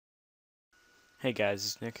Hey guys,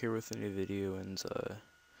 it's Nick here with a new video, and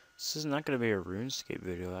this is not going to be a RuneScape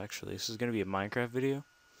video actually. This is going to be a Minecraft video,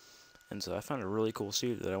 and I found a really cool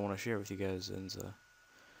suit that I want to share with you guys. And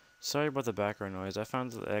sorry about the background noise. I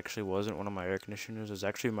found that it actually wasn't one of my air conditioners. It was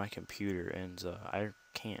actually my computer, and I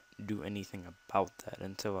can't do anything about that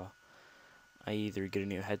until I either get a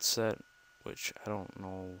new headset, which I don't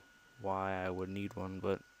know why I would need one,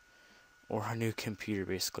 but or a new computer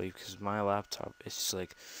basically, because my laptop is just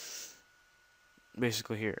like.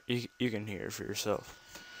 Basically, here you can hear it for yourself.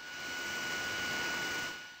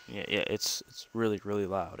 Yeah, it's really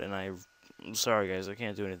loud, and I'm sorry guys, I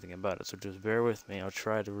can't do anything about it. So just bear with me. I'll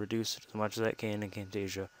try to reduce it as much as I can in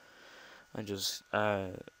Camtasia. I just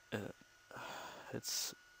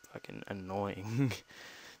it's fucking annoying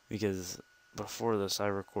because before this I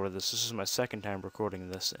recorded this. This is my second time recording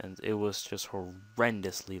this, and it was just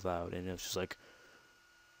horrendously loud, and it was just like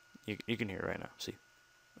you can hear it right now. See,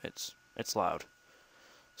 it's loud.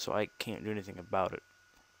 So I can't do anything about it.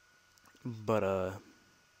 But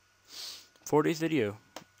 40th video.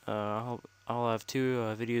 I'll have two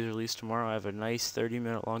videos released tomorrow. I have a nice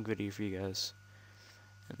 30-minute long video for you guys.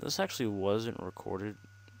 And this actually wasn't recorded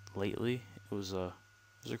lately. It was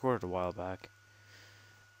recorded a while back.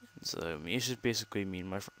 So it's just basically me and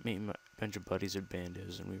my bunch of buddies at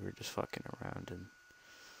Bandos, and we were just fucking around, and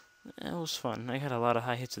it was fun. I had a lot of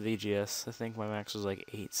high hits with AGS. I think my max was like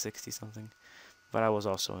 860 something. But I was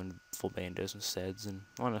also in full bandos and steads, and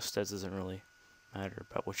one of steads doesn't really matter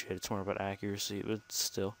about what you hit. It's more about accuracy, but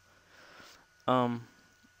still. I'm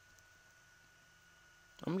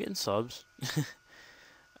getting subs.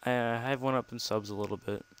 I have one up in subs a little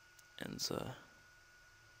bit, and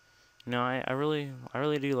I really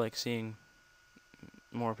do like seeing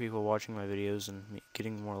more people watching my videos and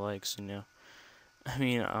getting more likes. I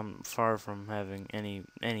mean, I'm far from having any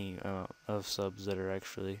of subs that are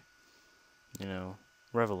actually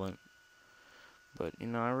relevant. But,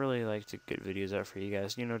 I really like to get videos out for you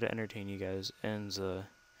guys, to entertain you guys. And,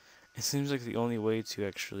 it seems like the only way to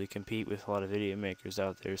actually compete with a lot of video makers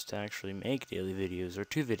out there is to actually make daily videos or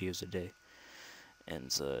 2 videos a day.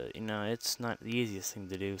 And, it's not the easiest thing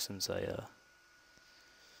to do since I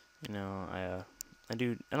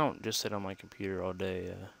don't just sit on my computer all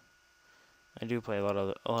day. I do play a lot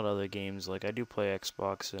of other games. Like I do play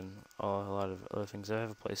Xbox and a lot of other things. I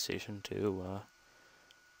have a PlayStation 2.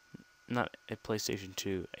 Not a PlayStation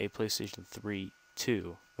 2, a PlayStation 3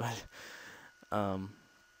 2. But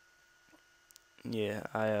yeah,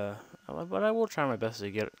 but I will try my best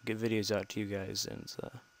to get videos out to you guys, and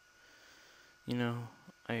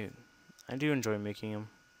I do enjoy making them.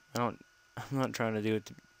 I'm not trying to do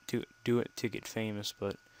it to get famous,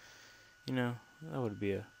 but that would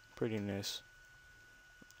be a pretty nice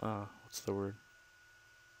what's the word?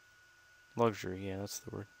 Luxury, yeah, that's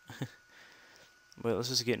the word. But let's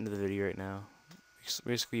just get into the video right now.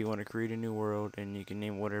 Basically, you want to create a new world, and you can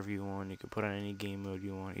name whatever you want. You can put on any game mode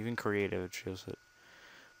you want, even creative, it shows it.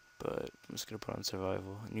 But I'm just going to put on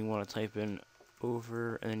survival. And you want to type in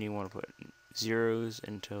over, and then you want to put zeros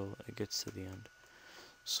until it gets to the end.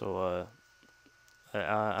 So,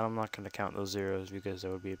 I'm not going to count those zeros because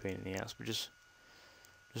that would be a pain in the ass. But just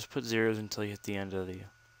put zeros until you hit the end of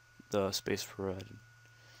the space provided.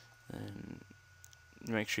 And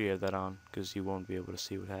make sure you have that on, because you won't be able to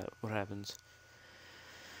see what happens.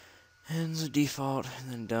 And the default, and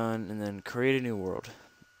then done, and then create a new world.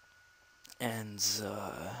 And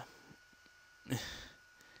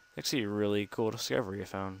actually a really cool discovery I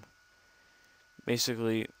found.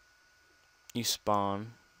 Basically, you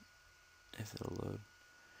spawn, if it'll load,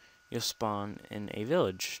 you'll spawn in a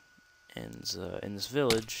village, and in this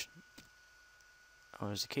village,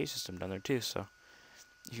 there's a cave system down there too. So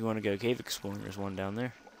if you want to go cave exploring, there's one down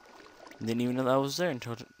there. Didn't even know that was there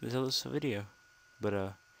until this video.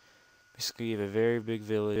 But basically, you have a very big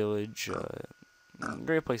village.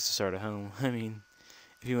 Great place to start a home. I mean,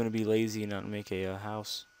 if you want to be lazy and not make a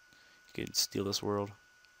house, you could steal this world,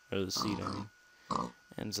 or the seed, I mean.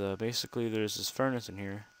 And basically, there's this furnace in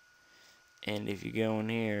here, and if you go in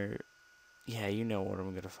here, yeah, you know what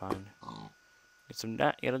I'm gonna find. You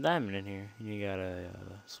got a diamond in here. You got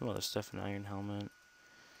some other stuff, an iron helmet,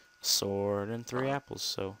 a sword, and 3 apples.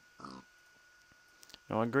 So,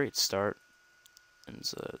 a great start. And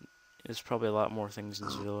there's probably a lot more things in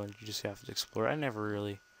this village. You just have to explore. I never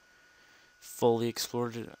really fully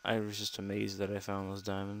explored it. I was just amazed that I found those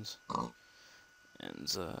diamonds.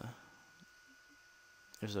 And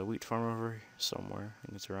there's a wheat farm over somewhere. I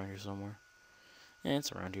think it's around here somewhere. Yeah,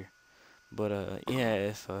 it's around here. But yeah,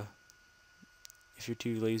 if you're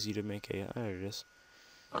too lazy to make there it is.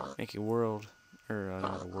 Make a world, or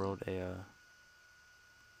not a world,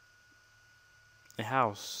 a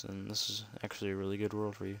house, and this is actually a really good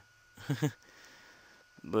world for you.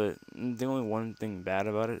 But the only one thing bad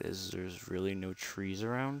about it is there's really no trees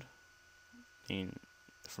around. I mean,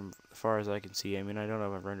 from as far as I can see, I mean, I don't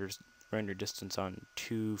have a render distance on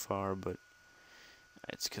too far, but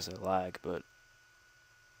it's because I lag. But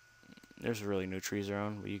there's really no trees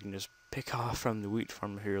around, but you can just pick off from the wheat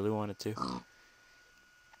farm if you really wanted to.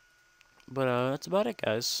 But that's about it,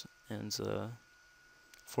 guys. And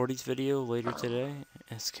 40th video later today.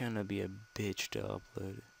 It's gonna be a bitch to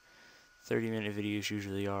upload. 30-minute videos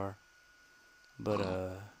usually are.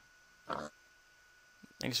 But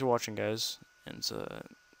thanks for watching, guys. And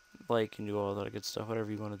like and do all that good stuff,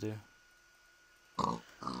 whatever you want to do.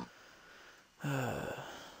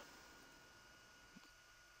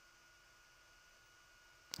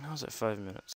 How's it 5 minutes?